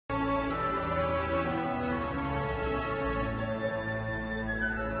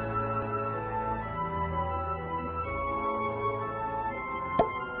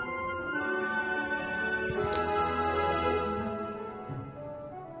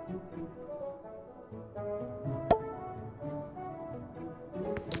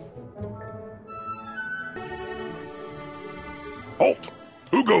Halt!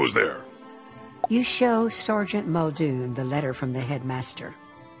 Who goes there? You show Sergeant Muldoon the letter from the headmaster.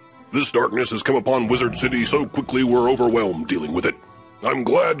 This darkness has come upon Wizard City so quickly we're overwhelmed dealing with it. I'm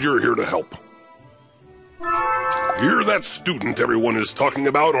glad you're here to help. You're that student everyone is talking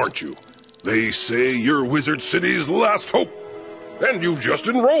about, aren't you? They say you're Wizard City's last hope, and you've just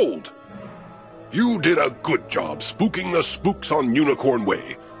enrolled. You did a good job spooking the spooks on Unicorn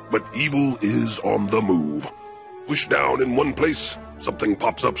Way, but evil is on the move. Push down in one place, something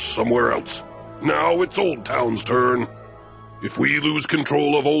pops up somewhere else. Now it's Old Town's turn. If we lose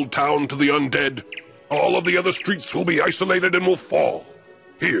control of Old Town to the undead, all of the other streets will be isolated and will fall.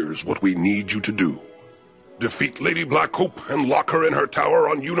 Here's what we need you to do. Defeat Lady Black Hope and lock her in her tower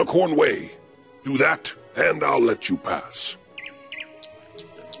on Unicorn Way. Do that, and I'll let you pass.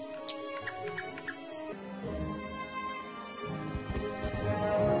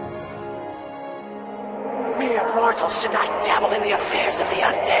 Mere mortals should not dabble in the affairs of the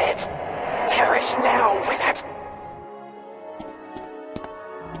undead. Perish now, wizard!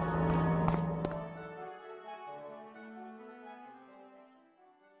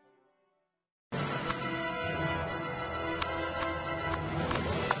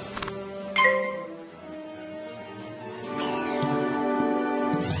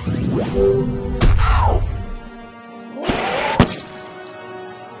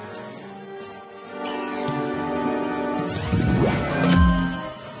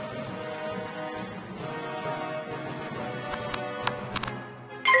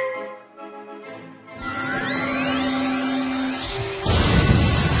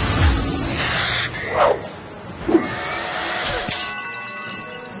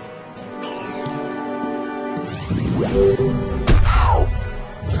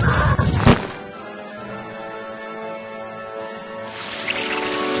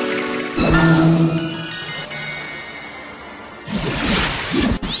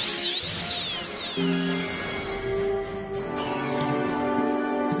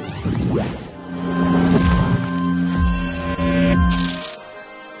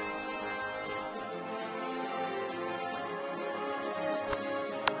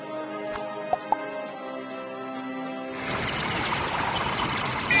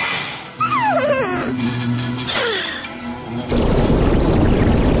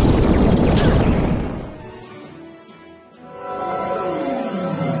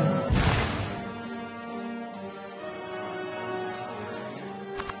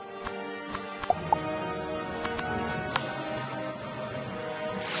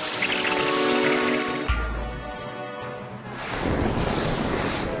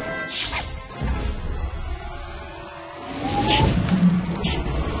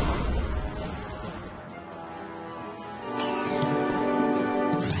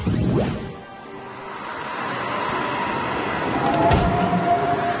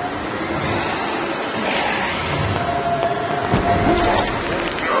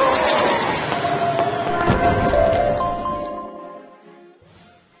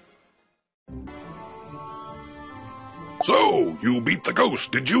 So, you beat the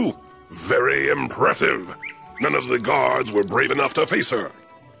ghost, did you? Very impressive. None of the guards were brave enough to face her.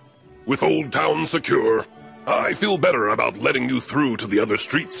 With Old Town secure, I feel better about letting you through to the other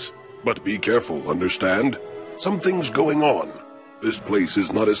streets. But be careful, understand? Something's going on. This place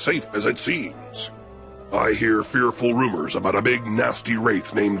is not as safe as it seems. I hear fearful rumors about a big nasty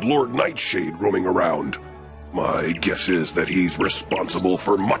wraith named Lord Nightshade roaming around. My guess is that he's responsible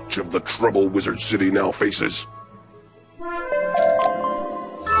for much of the trouble Wizard City now faces.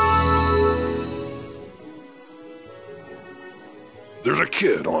 There's a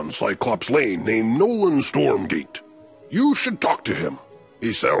kid on Cyclops Lane named Nolan Stormgate. You should talk to him.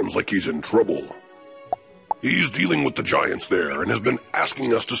 He sounds like he's in trouble. He's dealing with the giants there and has been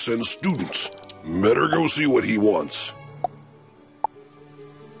asking us to send students. Better go see what he wants.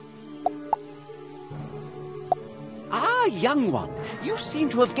 Ah, young one, you seem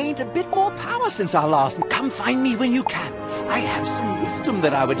to have gained a bit more power since our last. Come find me when you can. I have some wisdom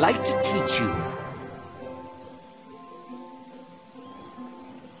that I would like to teach you.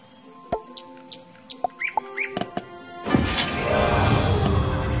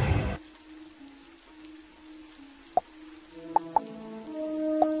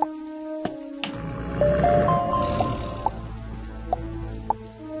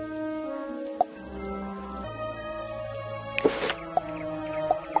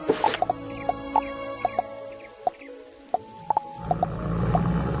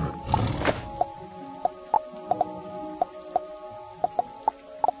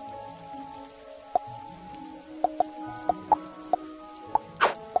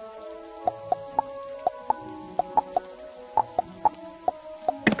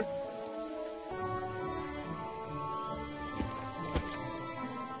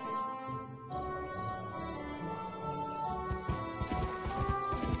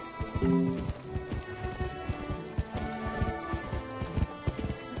 What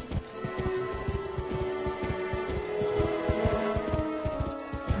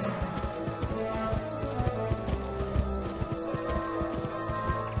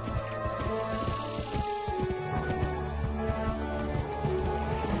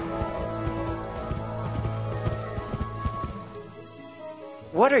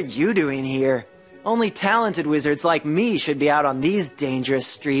are you doing here? Only talented wizards like me should be out on these dangerous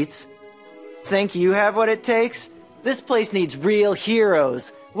streets. Think you have what it takes? This place needs real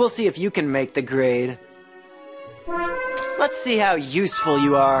heroes. We'll see if you can make the grade. Let's see how useful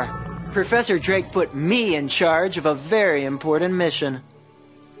you are. Professor Drake put me in charge of a very important mission.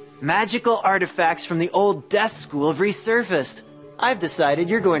 Magical artifacts from the old Death School have resurfaced. I've decided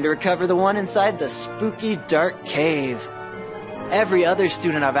you're going to recover the one inside the spooky dark cave. Every other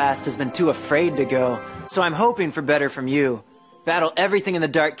student I've asked has been too afraid to go, so I'm hoping for better from you. Battle everything in the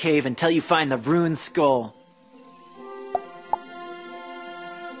dark cave until you find the ruined skull.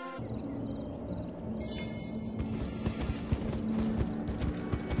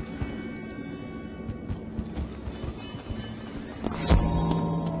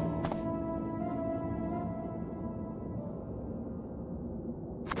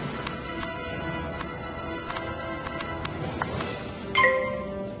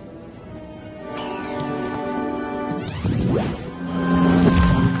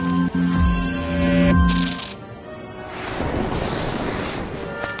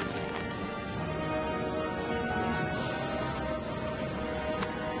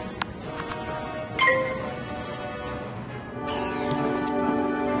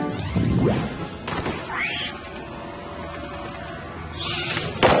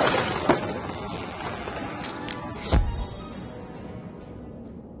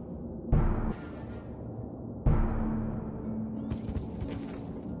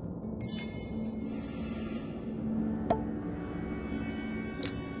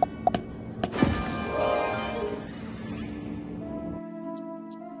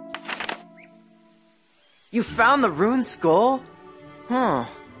 You found the ruined skull? Huh.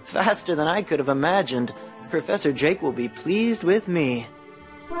 Faster than I could have imagined. Professor Drake will be pleased with me.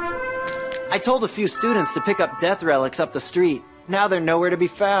 I told a few students to pick up death relics up the street. Now they're nowhere to be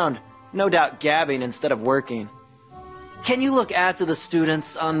found. No doubt gabbing instead of working. Can you look after the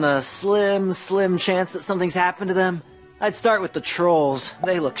students on the slim chance that something's happened to them? I'd start with the trolls.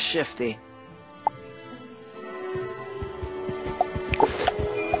 They look shifty.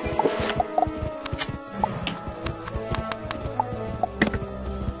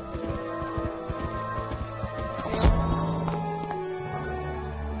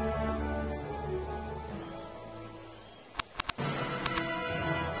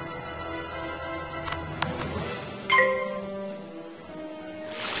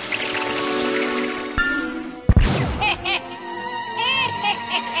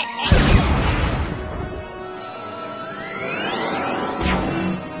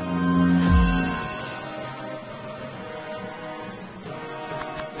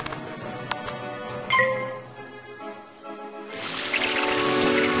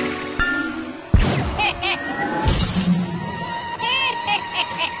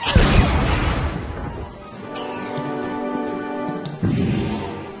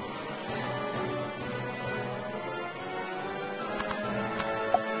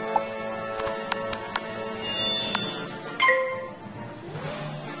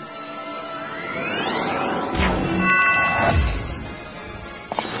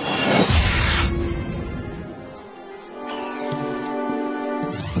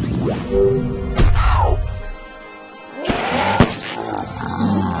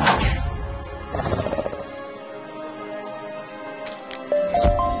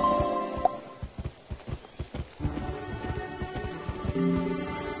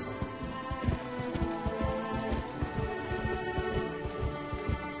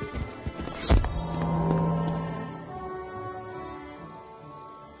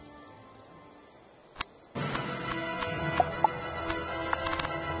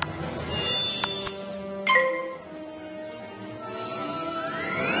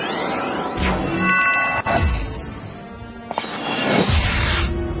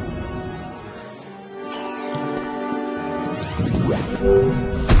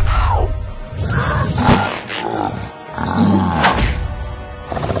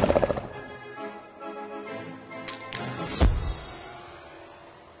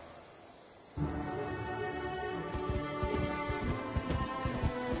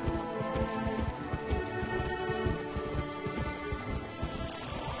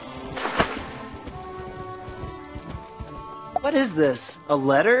 What is this? A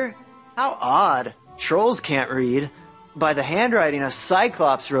letter? How odd. Trolls can't read. By the handwriting a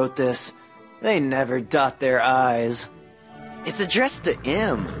Cyclops wrote this. They never dot their I's. It's addressed to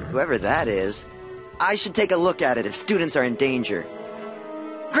him, whoever that is. I should take a look at it if students are in danger.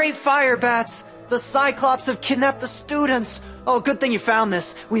 Great fire, Bats! The Cyclops have kidnapped the students! Oh, good thing you found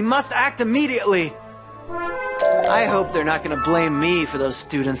this. We must act immediately! I hope they're not gonna blame me for those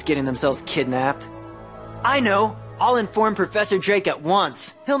students getting themselves kidnapped. I know! I'll inform Professor Drake at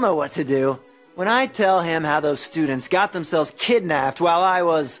once. He'll know what to do. When I tell him how those students got themselves kidnapped while I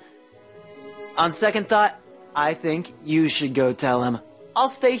was... On second thought, I think you should go tell him. I'll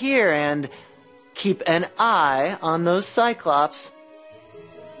stay here and keep an eye on those Cyclops.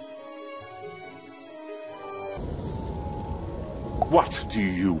 What do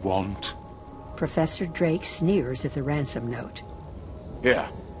you want? Professor Drake sneers at the ransom note. Here,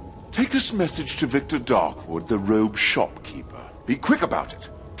 take this message to Victor Darkwood, the robe shopkeeper. Be quick about it.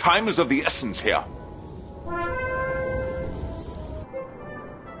 Time is of the essence here.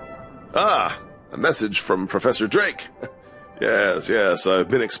 Ah, a message from Professor Drake. Yes, I've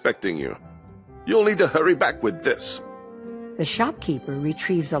been expecting you. You'll need to hurry back with this. The shopkeeper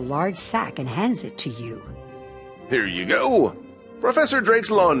retrieves a large sack and hands it to you. Here you go. Professor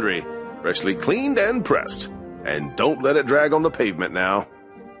Drake's laundry, freshly cleaned and pressed. And don't let it drag on the pavement now.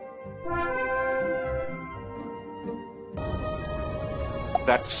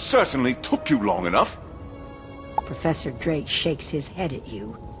 That certainly took you long enough. Professor Drake shakes his head at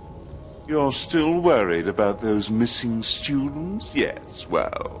you. You're still worried about those missing students? Yes,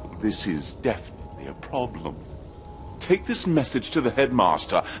 well, this is definitely a problem. Take this message to the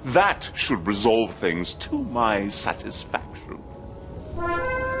headmaster. That should resolve things to my satisfaction.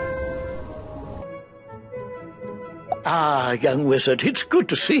 Ah, young wizard, it's good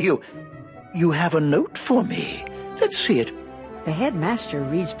to see you. You have a note for me. Let's see it. The headmaster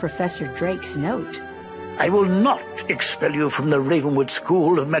reads Professor Drake's note. I will not expel you from the Ravenwood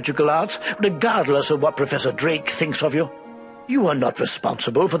School of Magical Arts, regardless of what Professor Drake thinks of you. You are not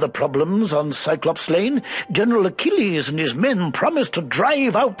responsible for the problems on Cyclops Lane. General Achilles and his men promised to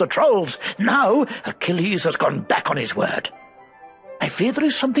drive out the trolls. Now Achilles has gone back on his word. I fear there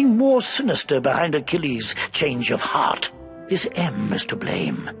is something more sinister behind Achilles' change of heart. This M is to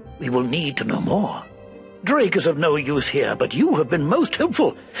blame. We will need to know more. Drake is of no use here, but you have been most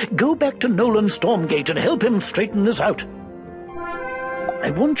helpful. Go back to Nolan Stormgate and help him straighten this out. I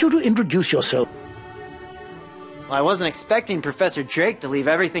want you to introduce yourself. Well, I wasn't expecting Professor Drake to leave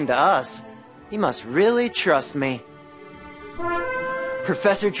everything to us. He must really trust me.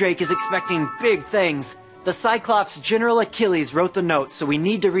 Professor Drake is expecting big things. The Cyclops General Achilles wrote the note, so we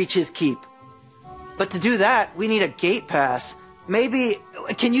need to reach his keep. But to do that, we need a gate pass. Maybe...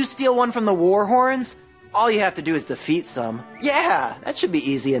 Can you steal one from the Warhorns? All you have to do is defeat some. Yeah, that should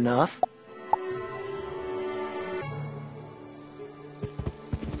be easy enough.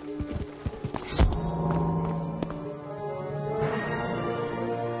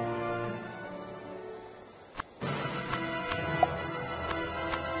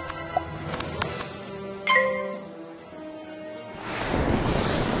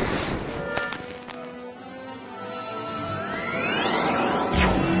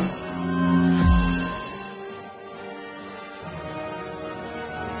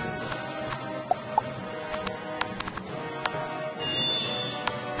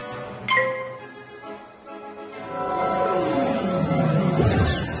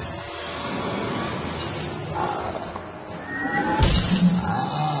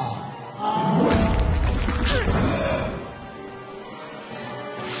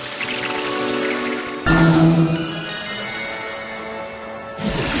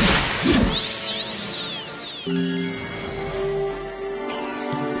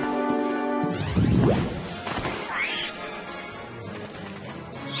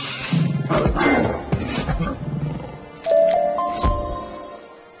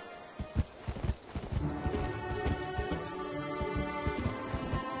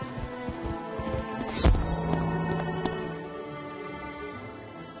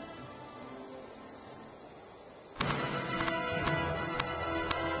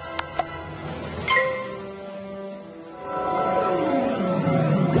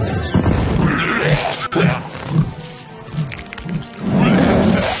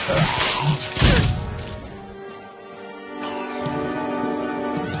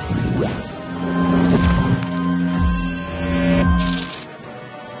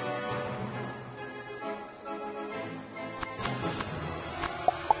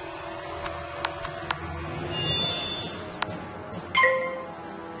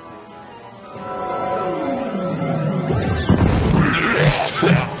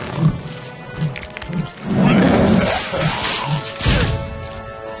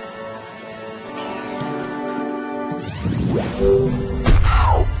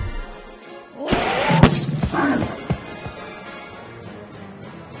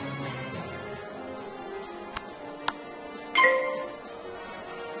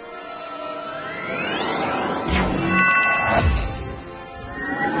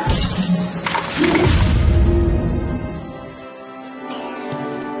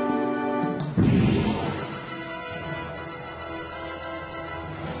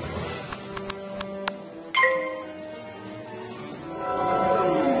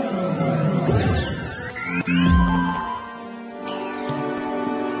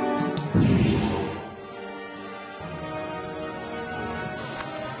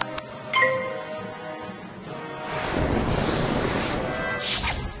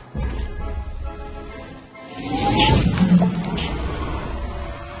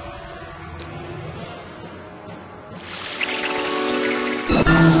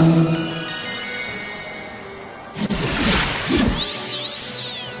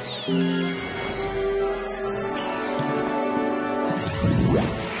 You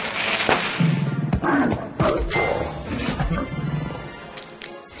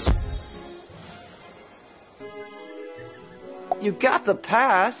got the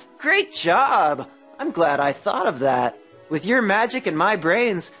pass? Great job! I'm glad I thought of that. With your magic and my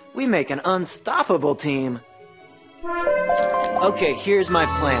brains, we make an unstoppable team. Okay, here's my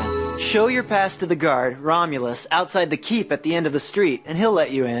plan. Show your pass to the guard, Romulus, outside the keep at the end of the street, and he'll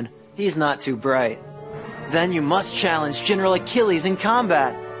let you in. He's not too bright. Then you must challenge General Achilles in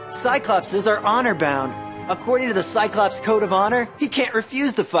combat. Cyclopses are honor-bound. According to the Cyclops Code of Honor, he can't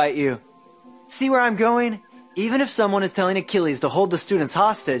refuse to fight you. See where I'm going? Even if someone is telling Achilles to hold the students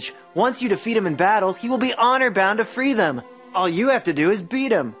hostage, once you defeat him in battle, he will be honor-bound to free them. All you have to do is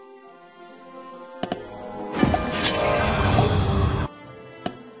beat him.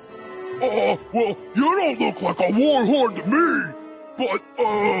 Well, you don't look like a warlord to me. But,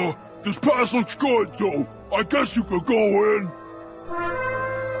 this pass looks good, so I guess you could go in.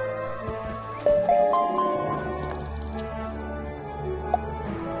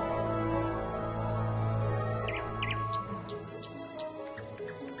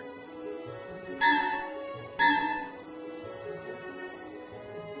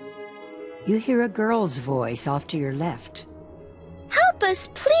 You hear a girl's voice off to your left. Help us,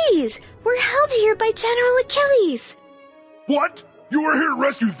 please! We're held here by General Achilles! What? You are here to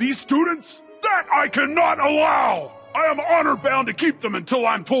rescue these students? That I cannot allow! I am honor-bound to keep them until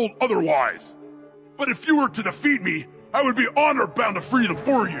I'm told otherwise. But if you were to defeat me, I would be honor-bound to free them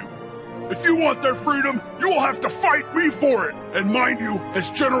for you. If you want their freedom, you will have to fight me for it. And mind you, as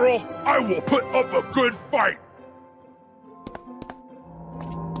General, I will put up a good fight.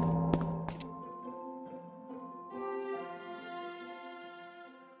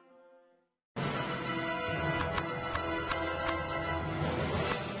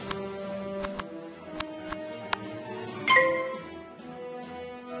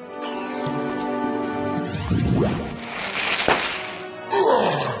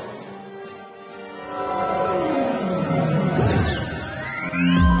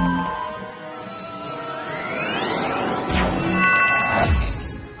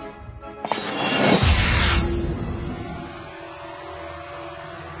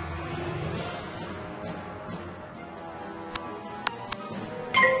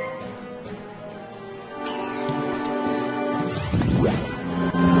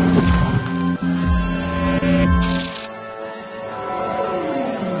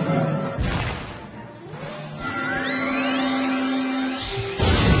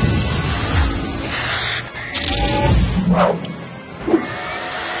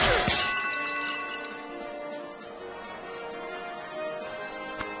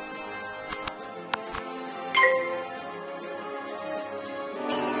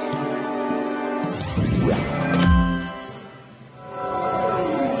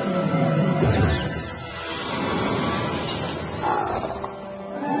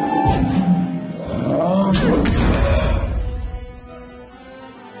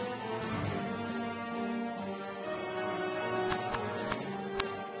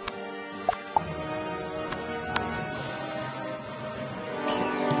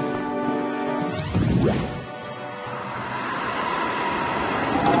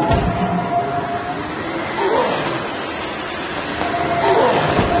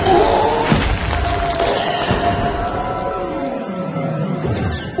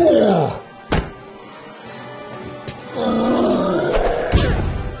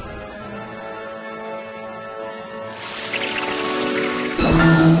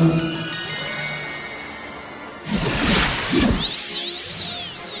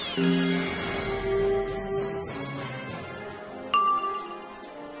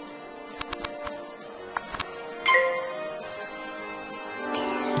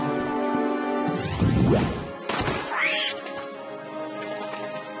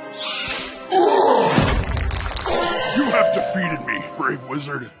 Defeated me, brave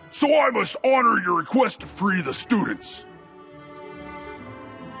wizard, so I must honor your request to free the students.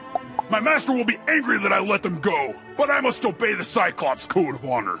 My master will be angry that I let them go, but I must obey the Cyclops Code of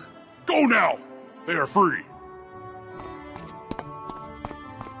Honor. Go now! They are free.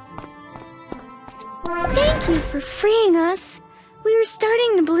 Thank you for freeing us. We were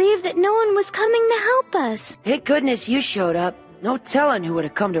starting to believe that no one was coming to help us. Thank goodness you showed up. No telling who would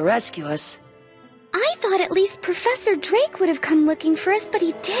have come to rescue us. I thought at least Professor Drake would have come looking for us, but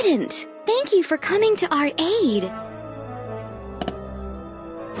he didn't. Thank you for coming to our aid.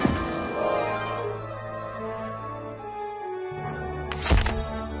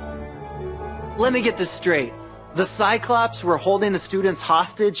 Let me get this straight. The Cyclops were holding the students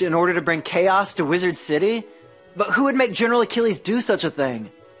hostage in order to bring chaos to Wizard City? But who would make General Achilles do such a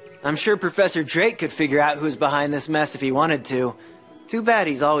thing? I'm sure Professor Drake could figure out who's behind this mess if he wanted to. Too bad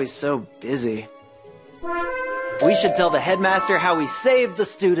he's always so busy. We should tell the headmaster how we saved the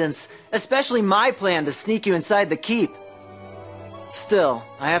students, especially my plan to sneak you inside the keep. Still,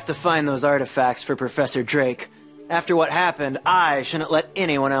 I have to find those artifacts for Professor Drake. After what happened, I shouldn't let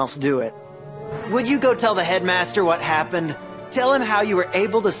anyone else do it. Would you go tell the headmaster what happened? Tell him how you were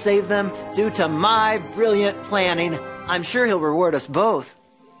able to save them due to my brilliant planning. I'm sure he'll reward us both.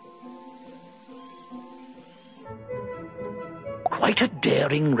 Quite a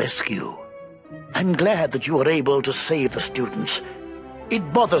daring rescue. I'm glad that you were able to save the students.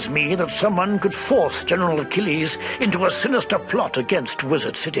 It bothers me that someone could force General Achilles into a sinister plot against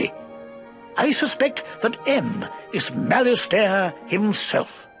Wizard City. I suspect that M is Malastare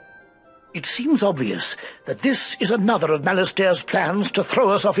himself. It seems obvious that this is another of Malastare's plans to throw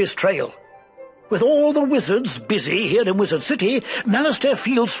us off his trail. With all the wizards busy here in Wizard City, Malastare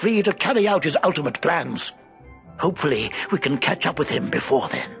feels free to carry out his ultimate plans. Hopefully, we can catch up with him before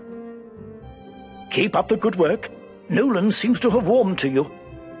then. Keep up the good work. Nolan seems to have warmed to you.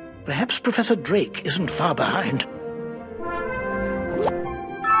 Perhaps Professor Drake isn't far behind.